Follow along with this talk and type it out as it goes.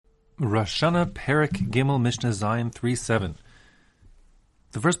Rosh Hashanah Perek Gimel Mishnah Zayin 3:7.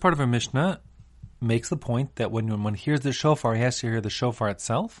 The first part of our Mishnah makes the point that when one hears the shofar, he has to hear the shofar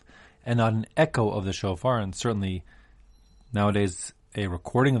itself and not an echo of the shofar. And certainly nowadays a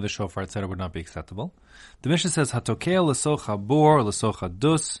recording of the shofar, etc., would not be acceptable. The Mishnah says Hatokea l'socha bor, l'socha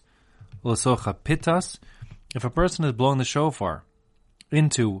dus, l'socha pitas. If a person is blowing the shofar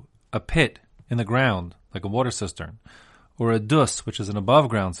into a pit in the ground, like a water cistern, or a dus, which is an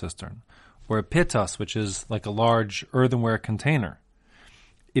above-ground cistern, or a pitas, which is like a large earthenware container.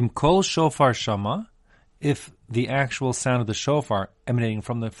 Im kol shofar shama, if the actual sound of the shofar emanating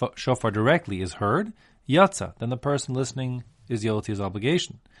from the shofar directly is heard, yatza, then the person listening is yotzi his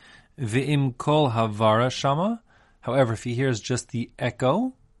obligation. V'im kol havara shama, however, if he hears just the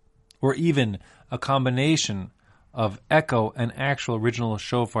echo, or even a combination of echo and actual original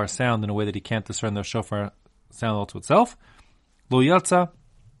shofar sound in a way that he can't discern the shofar sound all to itself, lo yatza,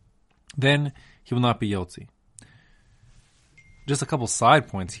 then he will not be yotzi. Just a couple side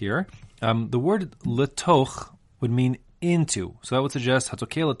points here. The word letoch would mean into. So that would suggest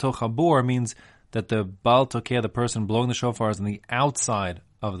hatokeh letoch habor means that the bal tokeh, the person blowing the shofar, is on the outside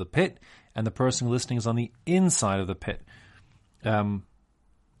of the pit, and the person listening is on the inside of the pit.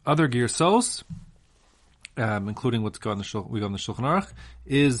 Other girsos, including what's got in we got in the Shulchan Aruch,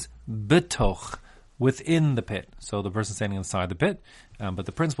 is betoch, within the pit. So the person standing inside the pit, but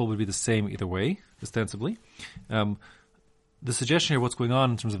the principle would be the same either way, ostensibly. The suggestion here, what's going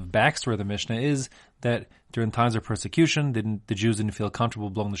on in terms of the backstory of the Mishnah, is that during times of persecution, the Jews didn't feel comfortable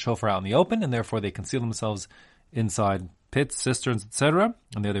blowing the shofar out in the open, and therefore they concealed themselves inside pits, cisterns, etc.,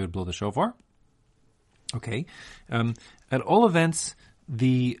 and there they would blow the shofar. Okay. At all events,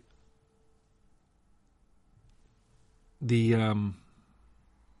 the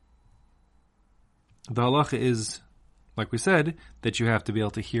halacha is, like we said, that you have to be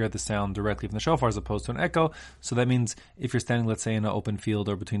able to hear the sound directly from the shofar as opposed to an echo. So that means if you're standing, let's say, in an open field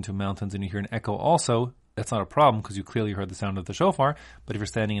or between two mountains and you hear an echo also, that's not a problem because you clearly heard the sound of the shofar. But if you're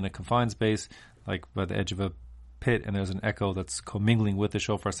standing in a confined space, like by the edge of a pit, and there's an echo that's commingling with the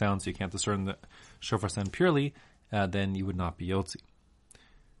shofar sound, so you can't discern the shofar sound purely, then you would not be yotzi.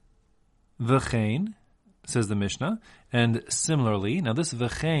 V'chein, says the Mishnah, and similarly, now this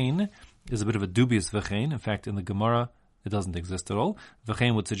v'chein is a bit of a dubious v'chein. In fact, in the Gemara, it doesn't exist at all.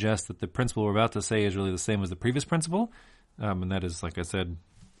 V'chein would suggest that the principle we're about to say is really the same as the previous principle, and that is, like I said,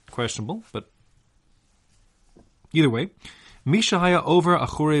 questionable, but either way, Mishahaya over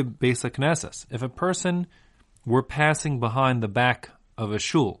Achure Beis HaKnesses. If a person were passing behind the back of a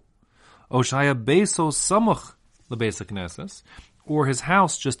shul, Oshaya Beiso Samuch LeBeis HaKnesses, or his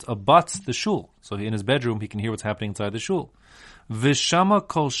house just abuts the shul, so in his bedroom he can hear what's happening inside the shul. Vishama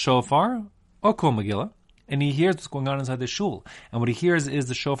kol shofar or kol Megillah, and he hears what's going on inside the shul, and what he hears is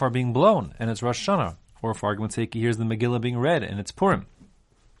the shofar being blown, and it's Rosh Hashanah, or for argument's sake, he hears the Megillah being read, and it's Purim.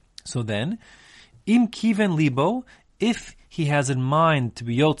 So then, im kiven libo, if he has in mind to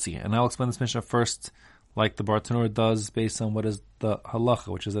be yotzi, and I'll explain this Mishnah first, like the Bartanur does, based on what is the halacha,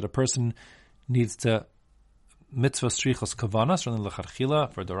 which is that a person needs to mitzvah strichos kavana, certainly l'charchila,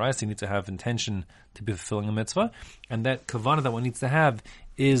 for dorais, you need to have intention to be fulfilling a mitzvah, and that kavana that one needs to have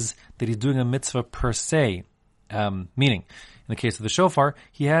is that he's doing a mitzvah per se, meaning, in the case of the shofar,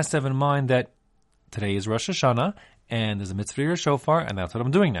 he has to have in mind that today is Rosh Hashanah, and there's a mitzvah to hear shofar, and that's what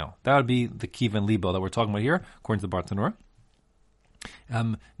I'm doing now. That would be the kiven libo that we're talking about here, according to the Bartanur.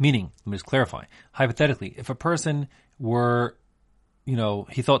 Meaning, let me just clarify, hypothetically, if a person were,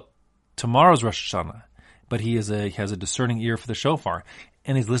 he thought tomorrow's Rosh Hashanah, but he has a discerning ear for the shofar,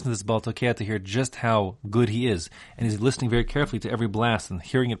 and he's listening to this Baal Tokeh to hear just how good he is, and he's listening very carefully to every blast and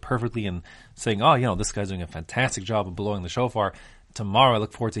hearing it perfectly and saying, this guy's doing a fantastic job of blowing the shofar. Tomorrow I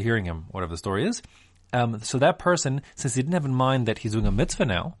look forward to hearing him, whatever the story is. So that person, since he didn't have in mind that he's doing a mitzvah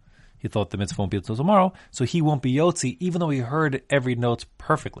now, he thought the mitzvah won't be until tomorrow, so he won't be yotzi, even though he heard every note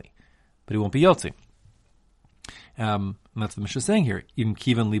perfectly. But he won't be yotzi. And that's what the Mishnah is saying here. Im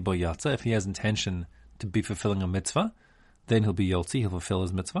kiven libo yatza, if he has intention to be fulfilling a mitzvah, then he'll be yotzi, he'll fulfill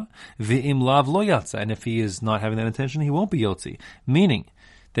his mitzvah. V'im lav lo yatza, and if he is not having that intention, he won't be yotzi. Meaning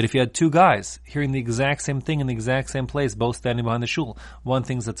that if you had two guys hearing the exact same thing in the exact same place, both standing behind the shul, one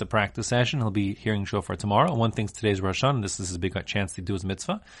thinks it's a practice session, he'll be hearing shofar tomorrow, and one thinks today's Rosh Hashanah, this is his big chance to do his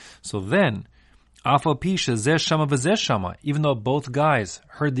mitzvah. So then, afal pisha zeh shama v'zeh shama, even though both guys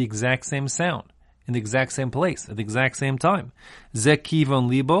heard the exact same sound, in the exact same place, at the exact same time, zeh kivon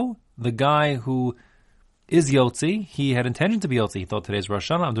libo, the guy who is yotzi, he had intention to be yotzi. He thought today's Rosh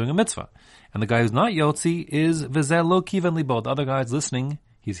Hashanah, I'm doing a mitzvah. And the guy who's not yotzi is v'zeh lo kiven libo. The other guy's listening.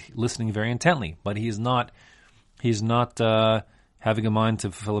 He's listening very intently, but he's not having a mind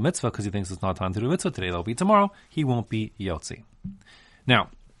to fulfill a mitzvah because he thinks it's not time to do a mitzvah today, that'll be tomorrow, he won't be yotzi. Now,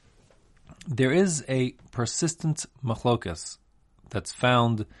 there is a persistent machlokas that's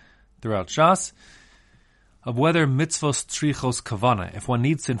found throughout Shas of whether mitzvos tzrichos kavana, if one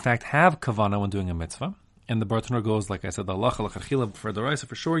needs to in fact have kavana when doing a mitzvah. And the Bartanur goes, like I said, the halacha l'chachila for the Raisa,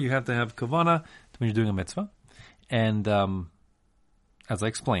 for sure you have to have kavana when you're doing a mitzvah. And as I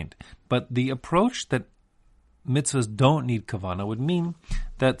explained. But the approach that mitzvahs don't need kavana would mean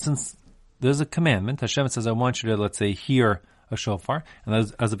that since there's a commandment, Hashem says, I want you to, let's say, hear a shofar. And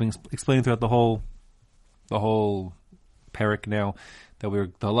as I've been explaining throughout the whole parak now, that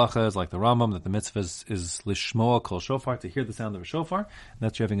the halacha is like the Rambam, that the mitzvah is lishmoa kol shofar, to hear the sound of a shofar. And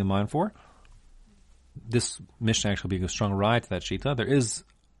that's what you're having in mind for. This Mishnah actually being a strong ride to that shita.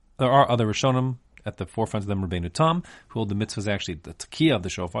 There are other Rishonim at the forefront of them, Rabbeinu Tam, who hold the mitzvah is actually the tekiah of the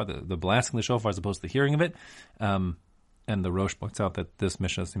shofar, the blasting of the shofar as opposed to the hearing of it. And the Rosh points out that this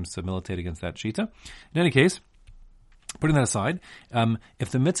Mishnah seems to militate against that shita. In any case, putting that aside, if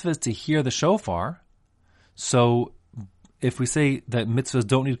the mitzvah is to hear the shofar, so if we say that mitzvahs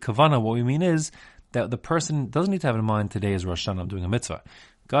don't need kavana, what we mean is that the person doesn't need to have in mind today is Rosh Hashanah, I'm doing a mitzvah.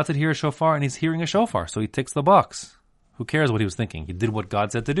 God said hear a shofar, and he's hearing a shofar, so he ticks the box. Who cares what he was thinking? He did what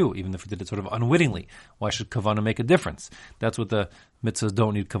God said to do, even if he did it sort of unwittingly. Why should kavana make a difference? That's what the mitzvahs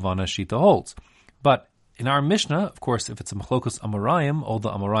don't need kavana shita holds. But in our Mishnah, of course, if it's a machlokus amarayim, all the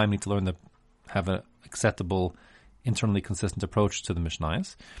amarayim need to learn to have an acceptable, internally consistent approach to the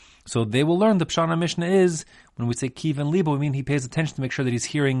Mishnayos. So they will learn the Pshana Mishnah is, when we say kiv and liba, we mean he pays attention to make sure that he's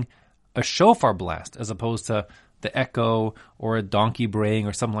hearing a shofar blast, as opposed to the echo or a donkey braying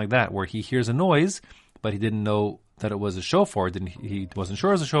or something like that, where he hears a noise, but he didn't know that it was a shofar, he wasn't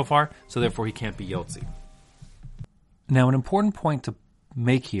sure it was a shofar, so therefore he can't be yotzi. Now, an important point to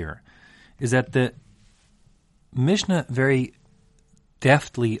make here is that the Mishnah very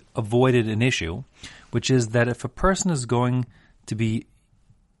deftly avoided an issue, which is that if a person is going to be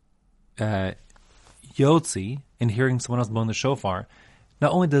yotzi in hearing someone else blowing the shofar,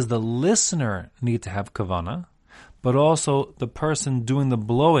 not only does the listener need to have kavana, but also the person doing the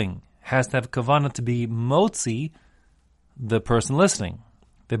blowing has to have kavana to be motzi the person listening.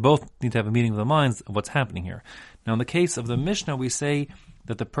 They both need to have a meeting of the minds of what's happening here. Now, in the case of the Mishnah, we say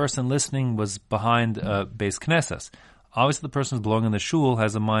that the person listening was behind Beis Knesses. Obviously, the person who's blowing in the shul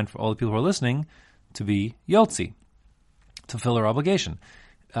has a mind for all the people who are listening to be yotzi, to fulfill their obligation.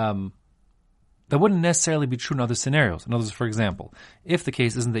 That wouldn't necessarily be true in other scenarios. In other words, for example, if the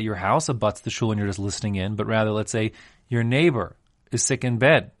case isn't that your house abuts the shul and you're just listening in, but rather, let's say, your neighbor is sick in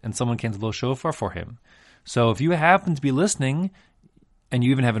bed and someone came to blow shofar for him. So if you happen to be listening and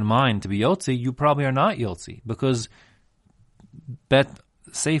you even have in mind to be yotzi, you probably are not yotzi, because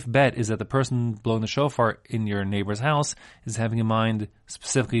safe bet is that the person blowing the shofar in your neighbor's house is having in mind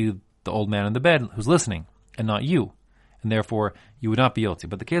specifically the old man in the bed who's listening and not you. And therefore, you would not be yotzi.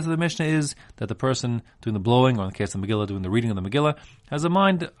 But the case of the Mishnah is that the person doing the blowing, or in the case of the Megillah, doing the reading of the Megillah, has a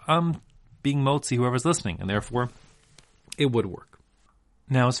mind being motzi whoever's listening, and therefore, it would work.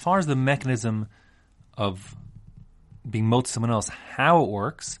 Now, as far as the mechanism of being motzi someone else, how it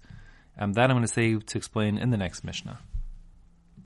works, that I'm going to say to explain in the next Mishnah.